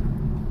apart.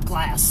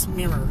 Glass,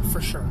 mirror,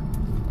 for sure.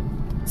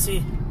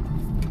 See,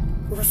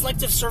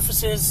 reflective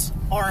surfaces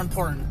are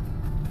important,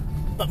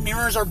 but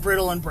mirrors are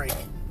brittle and break.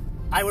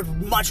 I would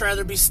much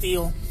rather be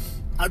steel.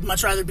 I would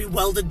much rather be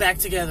welded back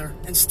together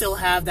and still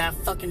have that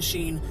fucking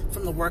sheen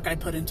from the work I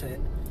put into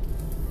it.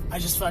 I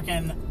just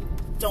fucking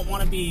don't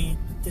want to be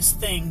this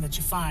thing that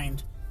you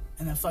find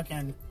and then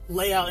fucking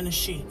lay out in a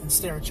sheet and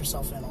stare at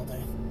yourself in all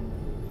day.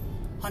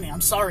 Honey,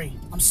 I'm sorry.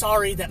 I'm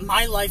sorry that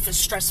my life is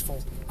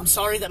stressful. I'm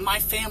sorry that my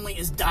family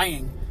is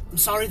dying. I'm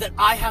sorry that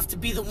I have to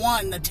be the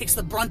one that takes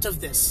the brunt of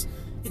this.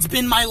 It's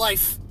been my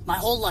life, my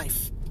whole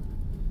life.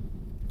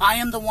 I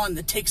am the one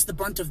that takes the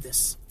brunt of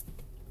this.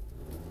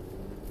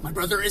 My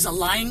brother is a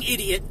lying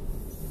idiot,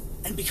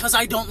 and because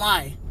I don't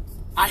lie,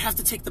 I have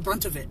to take the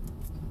brunt of it.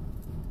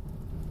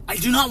 I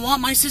do not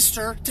want my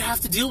sister to have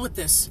to deal with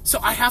this, so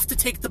I have to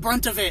take the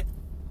brunt of it.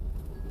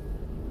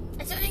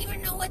 I don't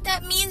even know what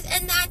that means,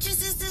 and that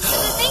just is the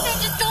thing. I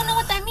just don't know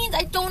what that means.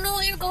 I don't know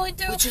what you're going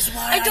through. Which is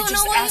why I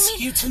just ask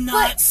you to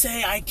not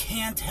say I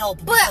can't help.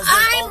 But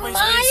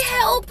my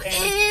help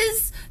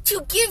is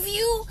to give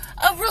you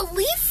a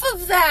relief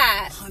of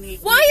that. Honey,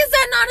 why is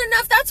that not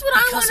enough? That's what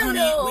I want to know.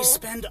 Because, honey, we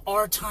spend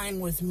our time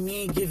with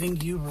me giving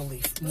you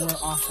relief more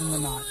often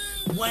than not.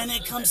 When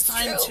it comes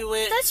time to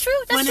it, that's true.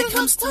 When it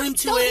comes time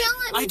to it,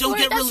 I don't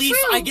get relief.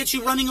 I get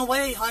you running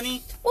away,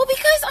 honey. Well,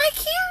 because I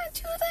can't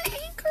do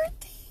the anchor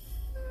thing.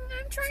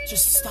 I'm trying.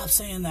 Just stop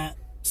saying that.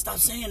 Stop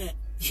saying it.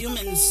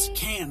 Humans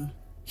can.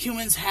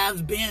 Humans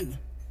have been.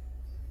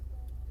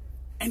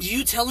 And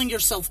you telling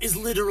yourself is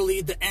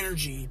literally the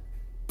energy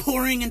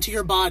pouring into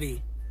your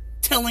body,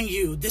 telling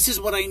you, this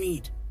is what I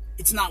need.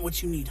 It's not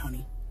what you need,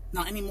 honey.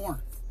 Not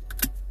anymore.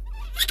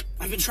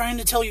 I've been trying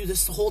to tell you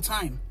this the whole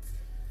time.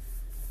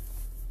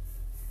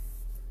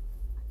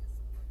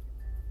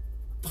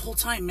 The whole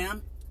time,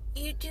 ma'am.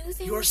 You do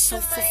things. You are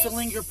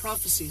self-fulfilling your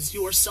prophecies.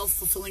 You are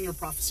self-fulfilling your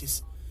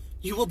prophecies.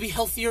 You will be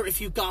healthier if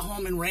you got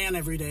home and ran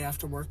every day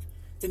after work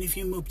than if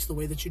you moved the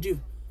way that you do.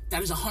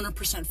 That is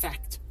 100%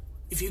 fact.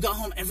 If you got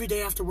home every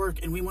day after work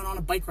and we went on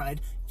a bike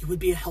ride, you would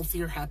be a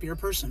healthier, happier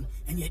person.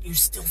 And yet you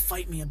still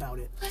fight me about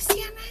it. But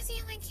see, I'm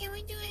asking, like, can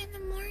we do it in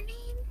the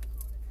morning?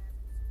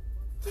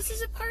 This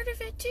is a part of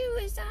it, too,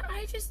 is that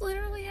I just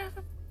literally have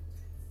a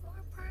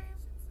more prime.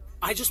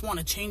 I just want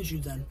to change you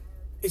then.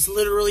 It's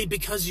literally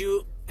because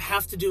you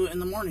have to do it in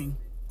the morning.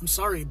 I'm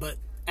sorry, but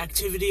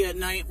activity at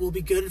night will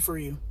be good for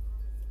you.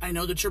 I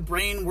know that your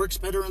brain works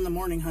better in the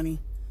morning, honey.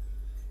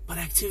 But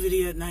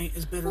activity at night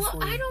is better for you.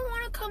 Well, I don't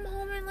want to come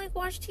home and, like,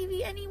 watch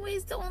TV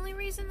anyways. The only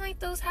reason, like,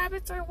 those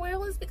habits are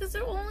well is because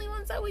they're the only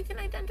ones that we can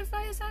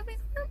identify as having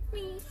hurt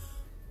me.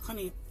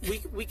 Honey,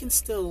 we can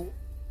still...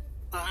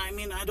 I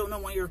mean, I don't know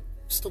why you're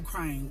still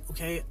crying,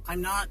 okay?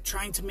 I'm not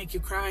trying to make you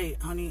cry,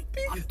 honey.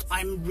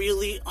 I'm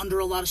really under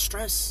a lot of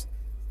stress.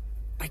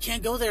 I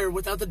can't go there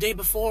without the day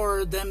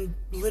before them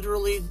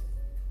literally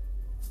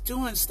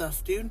doing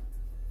stuff, dude.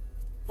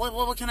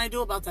 What can I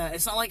do about that?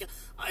 It's not like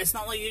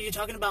you're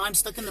talking about I'm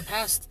stuck in the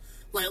past,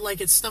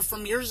 like it's stuff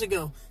from years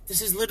ago.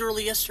 This is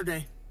literally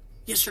yesterday.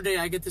 Yesterday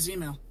I get this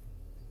email.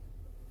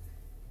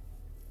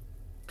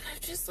 I'm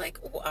just like,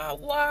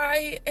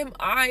 why am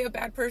I a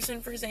bad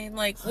person for saying,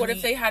 like, honey, what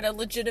if they had a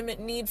legitimate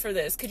need for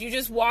this? Could you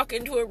just walk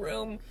into a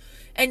room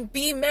and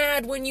be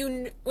mad when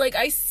you, like,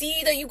 I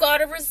see that you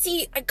got a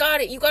receipt. I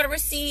got it. You got a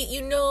receipt.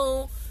 You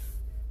know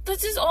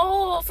This is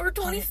all for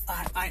 20...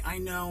 I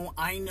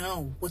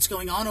know what's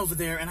going on over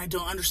there, and I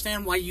don't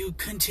understand why you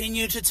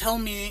continue to tell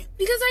me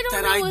because I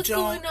don't that know what's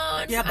going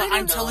on. Yeah, but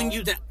I'm telling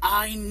you that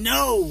I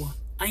know.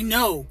 I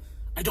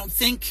don't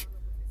fucking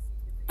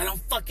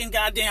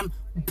goddamn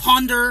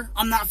ponder.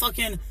 I'm not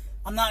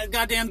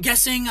goddamn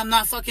guessing. I'm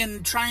not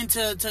fucking trying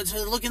to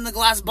look in the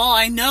glass ball.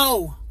 I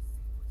know.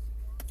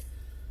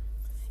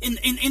 In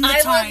the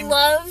time... I would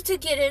love to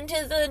get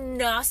into the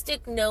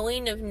Gnostic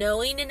knowing of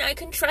knowing, and I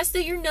can trust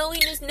that your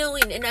knowing is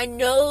knowing, and I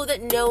know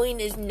that knowing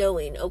is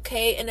knowing,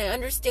 okay? And I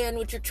understand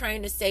what you're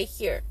trying to say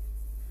here.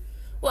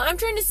 What I'm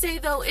trying to say,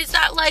 though, is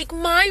that, like,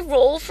 my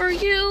role for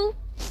you,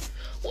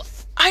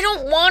 I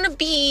don't want to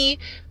be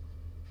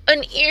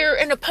an ear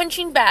and a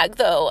punching bag,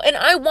 though, and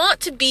I want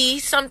to be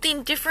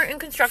something different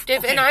and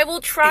constructive, and I will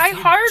try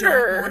harder. If you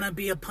don't want to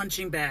be a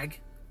punching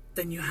bag,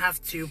 then you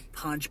have to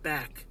punch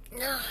back.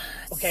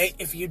 Okay,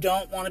 if you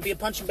don't want to be a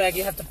punching bag,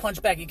 you have to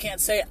punch back. You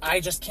can't say, I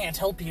just can't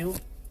help you.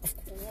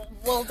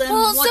 Well, then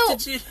what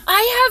did you...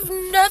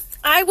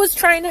 I was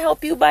trying to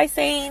help you by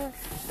saying,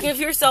 give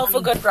yourself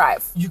a good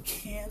drive. You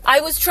can't...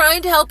 I was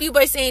trying to help you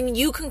by saying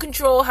you can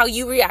control how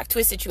you react to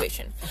a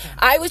situation. Okay.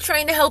 I was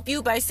trying to help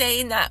you by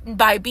saying that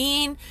by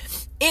being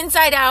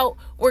inside out,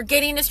 we're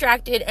getting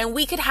distracted, and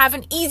we could have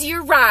an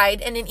easier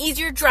ride and an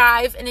easier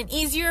drive and an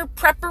easier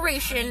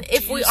preparation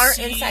if we aren't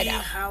inside out. Do you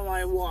see how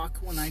I walk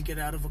when I get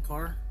out of a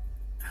car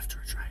after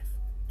a drive?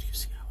 Do you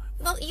see how I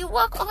walk? Well, you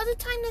walk all the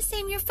time the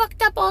same. You're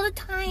fucked up all the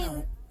time.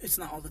 No, it's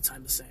not all the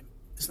time the same.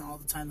 It's not all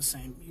the time the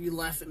same. You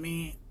laugh at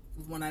me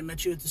when I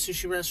met you at the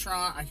sushi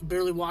restaurant. I can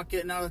barely walk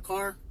getting out of the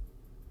car.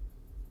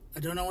 I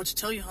don't know what to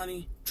tell you,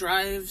 honey.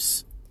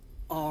 Drives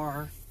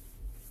are...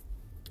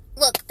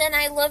 Look, then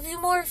I love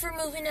you more for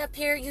moving up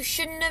here. You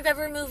shouldn't have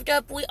ever moved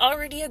up. We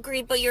already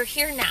agreed, but you're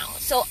here now.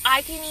 So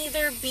I can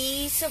either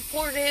be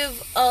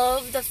supportive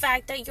of the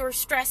fact that you're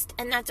stressed,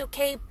 and that's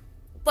okay,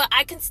 but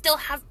I can still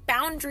have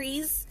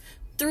boundaries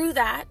through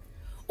that,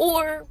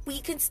 or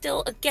we can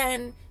still,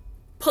 again,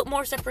 put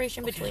more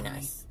separation between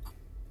us.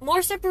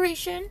 More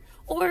separation,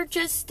 or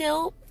just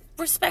still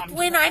respect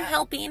when I'm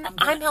helping.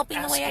 I'm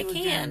helping the way I can.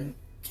 Again,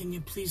 can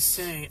you please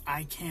say,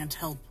 I can't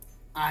help,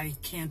 I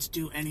can't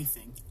do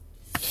anything?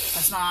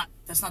 That's not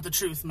the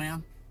truth,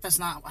 man. That's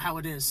not how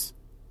it is.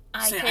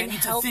 I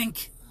need to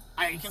think.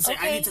 I can say,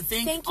 okay, I need to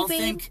think. Thank you, I'll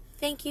think.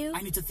 Thank you.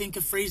 I need to think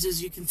of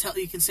phrases you can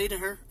say to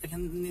her. I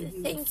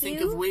can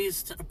think of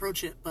ways to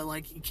approach it, but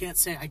like you can't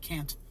say I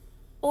can't.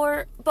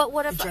 But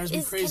what if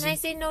can I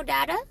say no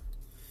data?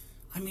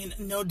 I mean,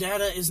 no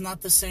data is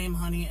not the same,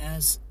 honey,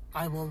 as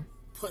I will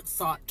put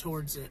thought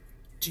towards it.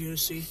 Do you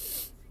see?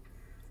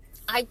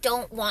 I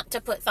don't want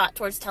to put thought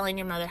towards telling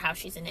your mother how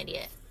she's an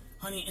idiot.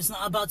 Honey, it's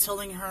not about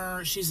telling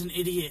her she's an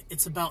idiot.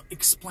 It's about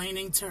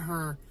explaining to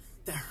her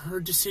that her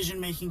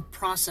decision-making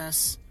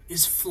process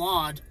is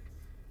flawed,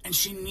 and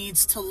she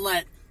needs to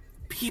let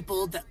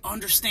people that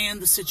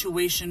understand the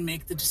situation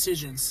make the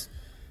decisions.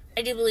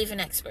 I do believe in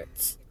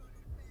experts.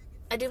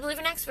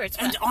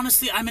 And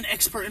honestly, I'm an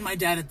expert in my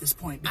dad at this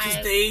point,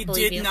 because they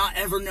did not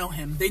ever know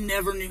him. They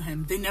never knew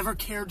him. They never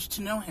cared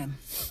to know him.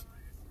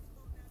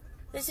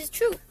 This is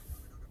true.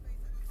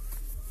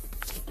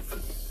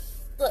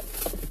 Look,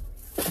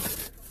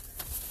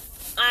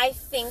 I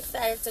think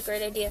that it's a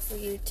great idea for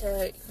you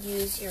to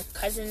use your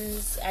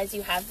cousins as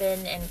you have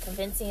been and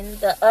convincing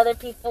the other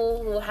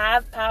people who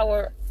have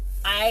power.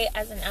 I,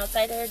 as an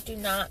outsider, do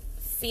not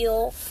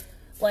feel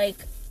like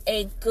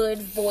a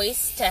good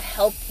voice to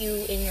help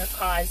you in your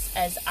cause,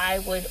 as I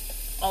would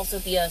also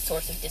be a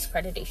source of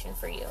discreditation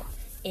for you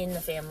in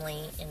the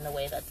family in the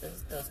way that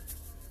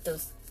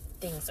those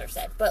things are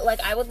said. But like,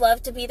 I would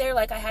love to be there.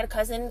 Like, I had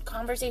cousin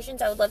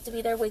conversations. I would love to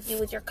be there with you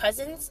with your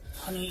cousins.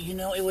 Honey, you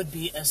know, it would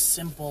be as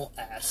simple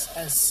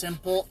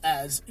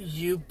as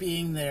you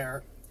being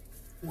there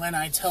when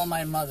I tell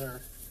my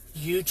mother,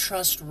 you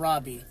trust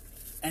Robbie,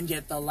 and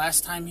yet the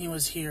last time he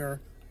was here,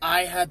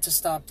 I had to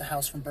stop the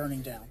house from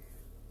burning down.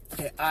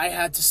 Okay, I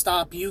had to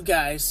stop you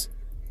guys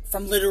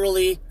from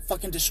literally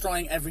fucking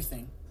destroying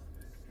everything.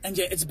 And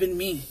yet it's been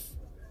me.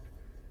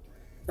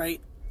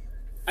 Right?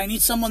 I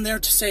need someone there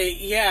to say,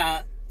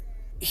 yeah,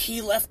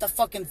 he left the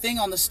fucking thing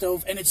on the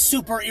stove and it's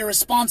super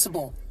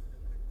irresponsible.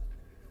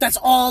 That's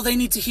all they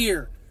need to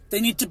hear.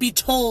 They need to be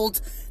told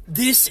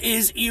this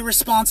is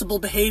irresponsible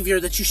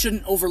behavior that you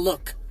shouldn't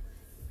overlook.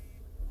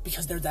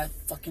 Because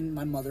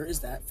my mother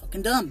is that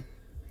fucking dumb.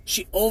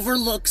 She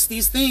overlooks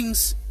these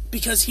things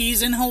because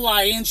he's in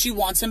Hawaii and she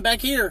wants him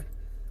back here.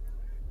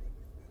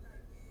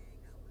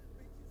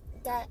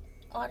 That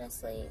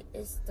honestly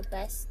is the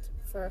best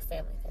for a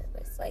family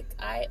therapist. Like,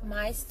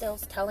 my still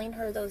telling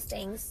her those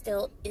things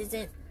still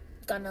isn't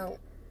gonna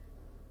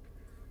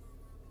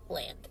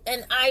land.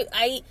 And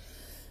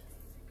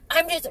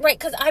I'm just right,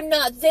 because I'm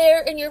not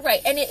there, and you're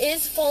right. And it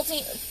is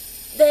faulting,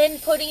 then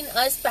putting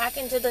us back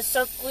into the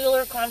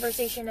circular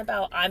conversation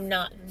about I'm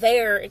not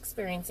there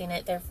experiencing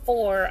it,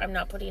 therefore I'm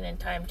not putting in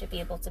time to be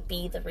able to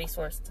be the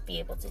resource to be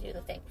able to do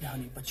the thing. Yeah,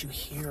 honey, but you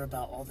hear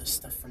about all this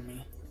stuff from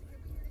me.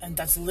 And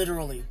that's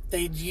literally,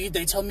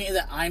 they tell me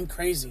that I'm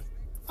crazy.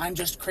 I'm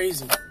just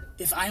crazy.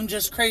 if I'm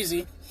just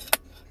crazy,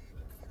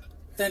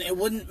 then it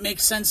wouldn't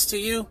make sense to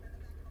you.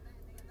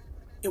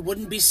 It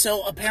wouldn't be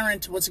so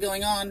apparent what's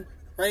going on,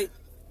 right?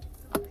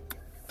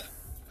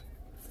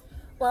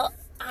 Well,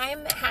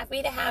 I'm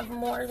happy to have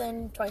more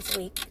than twice a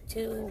week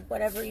to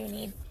whatever you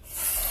need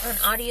on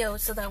audio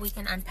so that we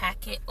can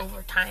unpack it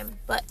over time.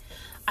 But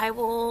I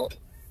will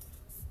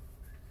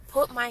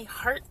put my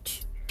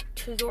heart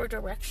to your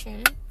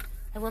direction.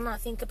 I will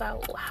not think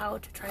about how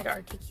to try to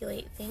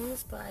articulate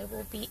things, but I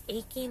will be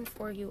aching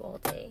for you all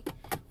day.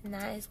 And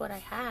that is what I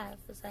have,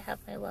 is I have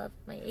my love,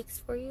 my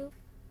aches for you,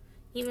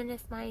 even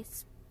if my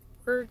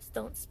words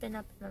don't spin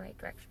up in the right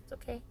directions,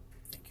 okay?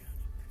 Thank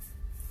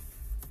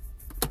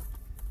you.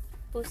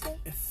 Lucy?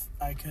 If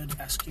I could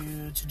ask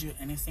you to do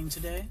anything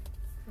today,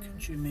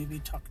 could you maybe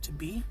talk to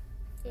B?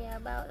 Yeah,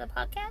 about the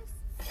podcast?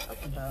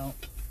 Okay. About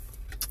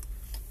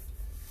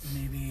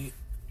maybe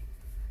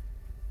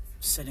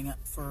setting up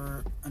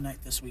for a night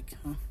this week,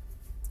 huh?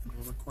 And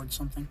we'll record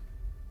something.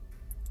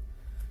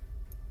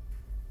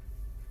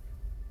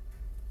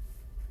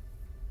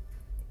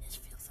 It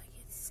feels like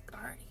it's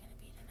already going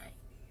to be tonight.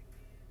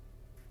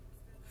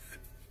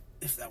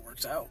 If that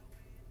works out.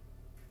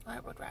 I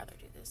would rather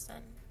do this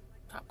than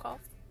Top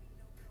Golf.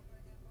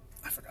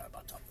 I forgot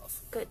about Top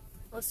Golf. Good.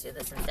 Let's do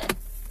this instead.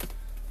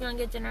 You want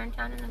to get dinner in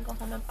town and then go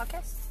home and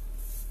podcast?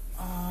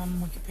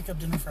 We could pick up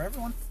dinner for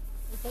everyone.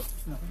 You could?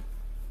 Definitely.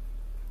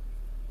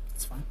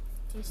 That's fine.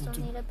 Do you still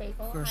do need a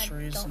bagel?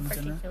 groceries I don't and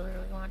dinner.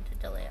 particularly want to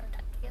delay our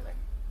time together.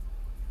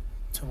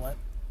 To what?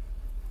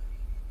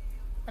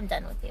 I'm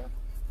done with you.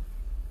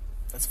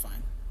 That's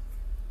fine.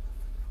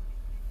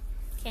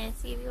 Can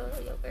I give you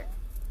a yogurt?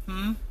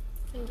 Hmm?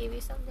 Can I give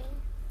you something?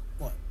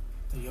 What?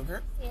 The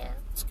yogurt? Yeah.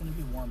 It's gonna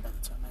be warm by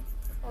the time I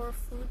get there. Or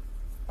food?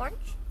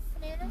 Orange?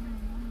 Banana?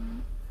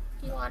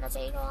 Do you want a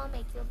bagel? I'll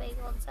make you a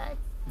bagel inside.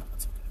 No,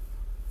 that's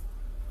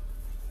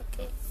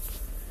okay. Okay.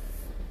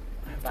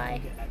 I have Bye.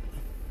 to go get Abby.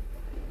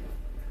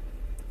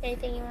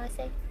 Anything you want to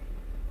say?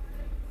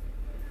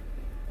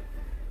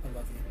 I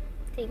love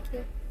you. Thank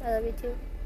you. I love you too.